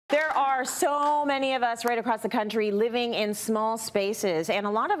There are so many of us right across the country living in small spaces, and a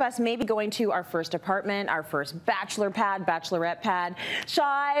lot of us may be going to our first apartment, our first bachelor pad, bachelorette pad.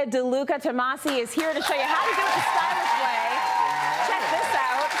 Shai DeLuca-Tamasi is here to show you how to do it the stylish way. Check this out.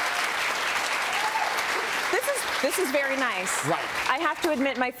 This is very nice. Right. I have to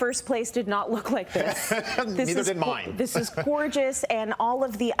admit, my first place did not look like this. Neither did mine. This is gorgeous, and all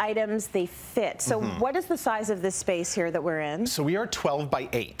of the items, they fit. So what is the size of this space here that we're in? So we are 12 by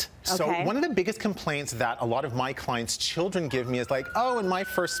 8. So one of the biggest complaints that a lot of my clients' children give me is like, oh, in my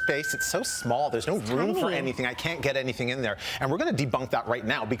first space, it's so small. There's no room for anything. I can't get anything in there. And we're going to debunk that right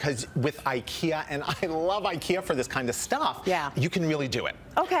now, because with IKEA, and I love IKEA for this kind of stuff, you can really do it.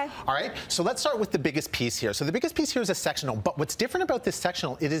 Okay. All right. So let's start with the biggest piece here. So the biggest piece here is a sectional. But what's different about this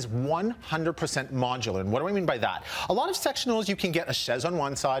sectional, it is 100% modular. And what do I mean by that? A lot of sectionals, you can get a chaise on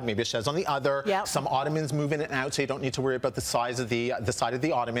one side, maybe a chaise on the other. Some ottomans move in and out, so you don't need to worry about the size of the side of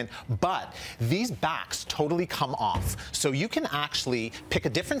the ottoman. But these backs totally come off. So you can actually pick a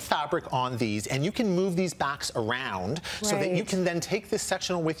different fabric on these, and you can move these backs around so that you can then take this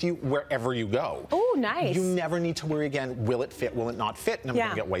sectional with you wherever you go. Oh, nice. You never need to worry again, will it fit, will it not fit, and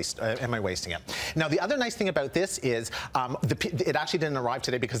am I wasting it? Now, the other nice thing about this is it actually didn't arrive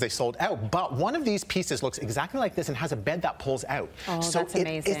today because they sold out, but one of these pieces looks exactly like this and has a bed that pulls out. Oh, so that's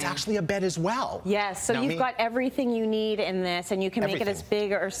amazing. It's actually a bed as well. Yes, so you've got everything you need in this, and you can make it as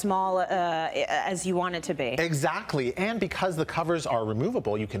big or small as you want it to be. Exactly, and because the covers are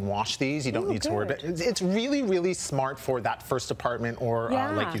removable, you can wash these. You don't need to worry about it. It's really, really smart for that first apartment, or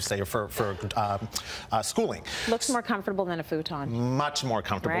like you say, for schooling. Looks more comfortable than a futon. Much more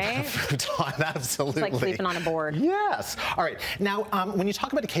comfortable than a futon, absolutely. It's like sleeping on a board. Yes. All right. Now, when you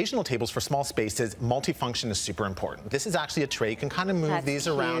talk about occasional tables for small spaces, multifunction is super important. This is actually a tray. You can kind of move these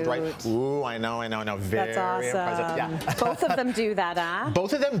around, right? Ooh, I know. Very impressive. Yeah. Both of them do that, huh?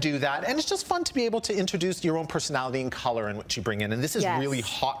 Both of them do that, and it's just fun to be able to introduce your own personality and color in what you bring in. And this is really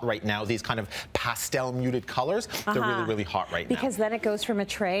hot right now. These kind of pastel muted colors, they're really, really hot right now. Because then it goes from a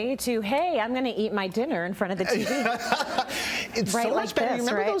tray to, hey, I'm going to eat my dinner in front of the TV. It's so much better. You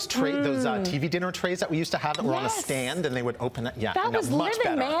remember those TV dinner trays that we used to have that were on a stand and they would open it? Yeah, that was much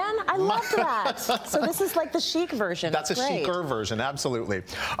living, better. man. I love that. So this is like the chic version. That's a chicer version, absolutely.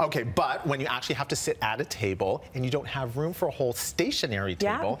 Okay, but when you actually have to sit at a table and you don't have room for a whole stationary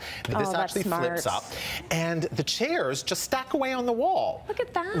table, this actually flips up, and the chairs just stack away on the wall. Look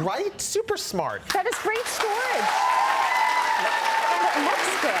at that. Right? Super smart. That is great storage. And it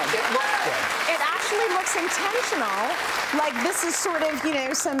looks good. It looks good. It actually looks intentional. Like this is sort of, you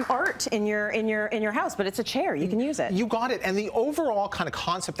know, some art in your house, but it's a chair. You can use it. You got it. And the overall kind of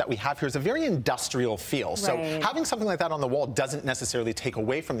concept that we have here is a very industrial feel. So having something like that on the wall doesn't necessarily take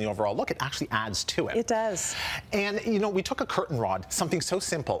away from the overall look. It actually adds to it. It does. And, you know, we took a curtain rod, something so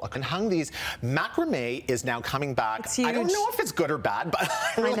simple, and hung these. Macrame is now coming back. It's huge. I don't know if it's good or bad, but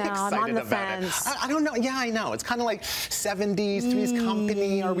I'm really excited I'm on the about fence. it. I don't know. Yeah, I know. It's kind of like 70s, Three's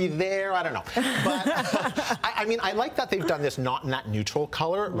Company. Are we there? I don't know. But I mean, I like that they've done this not in that neutral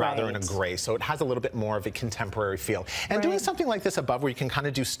color, rather in a gray. So it has a little bit more of a contemporary feel. And doing something like this above where you can kind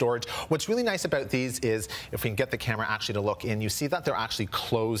of do storage. What's really nice about these is, if we can get the camera actually to look in, you see that they're actually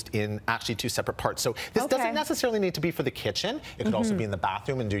closed in actually two separate parts. So this doesn't necessarily need to be for the kitchen. It could also be in the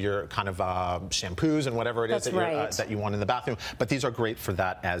bathroom and do your kind of shampoos and whatever it is that you want in the bathroom. But these are great for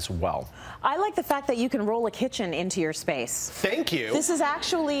that as well. I like the fact that you can roll a kitchen into your space. Thank you. This is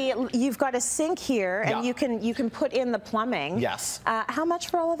actually, you've got a sink here, and you can put in the plumbing. Yes. How much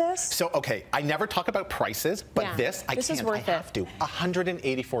for all of this? So, okay, I never talk about prices, but I have to.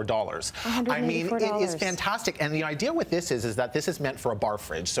 $184. I mean, it is fantastic. And the idea with this is that this is meant for a bar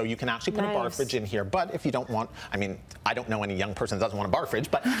fridge. So you can actually put a bar fridge in here. But if you don't want, I mean, I don't know any young person that doesn't want a bar fridge,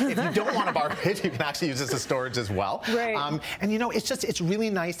 but if you don't want a bar fridge, you can actually use this as storage as well. And you know, it's really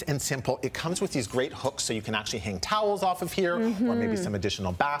nice and simple. It comes with these great hooks, so you can actually hang towels off of here, or maybe some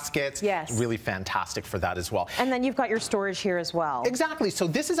additional baskets. Really fantastic for that as well. And then you've got your storage here as well. Exactly. So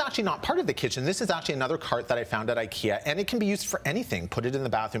this is actually not part of the kitchen. This is actually another cart that I found at IKEA, and it can be used for anything. Put it in the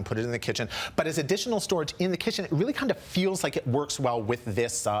bathroom, put it in the kitchen. But as additional storage in the kitchen, it really kind of feels like it works well with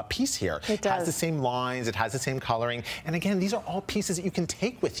this piece here. It does. Has the same lines, it has the same coloring. And again, these are all pieces that you can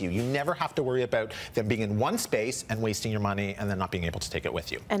take with you. You never have to worry about them being in one space and wasting your money and then not being able to take it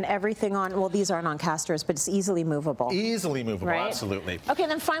with you. And everything on, well, these aren't on casters, but it's easily movable. Easily movable, absolutely. Okay,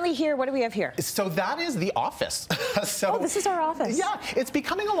 then finally here, what do we have here? So that is the office. Oh, this is our office. Yeah, it's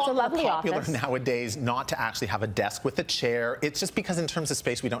becoming a lot more popular office nowadays not to actually have a desk with a chair. It's just because in terms of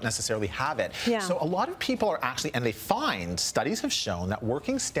space, we don't necessarily have it. Yeah. So a lot of people are actually, and they find, studies have shown that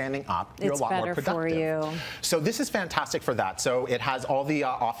working standing up, you're a lot more productive. For you. So this is fantastic for that. So it has all the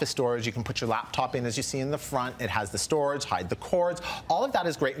office storage. You can put your laptop in, as you see in the front. It has the storage, hide the cords. All of that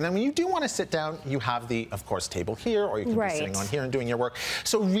is great. And then when you do want to sit down, you have the, of course, table here, or you can be sitting on here and doing your work.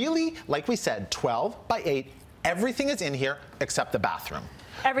 So really, like we said, 12 by 8, everything is in here except the bathroom.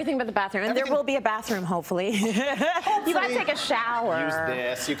 Everything but the bathroom. And there will be a bathroom, hopefully. You got to take a shower. Use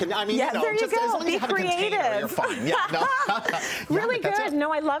this. You can, I mean, yeah, you know, there you just go. as long as Be you have creative. a container, you're fine. Yeah, no. Really yeah, good.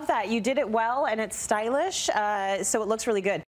 No, I love that. You did it well, and it's stylish, so it looks really good.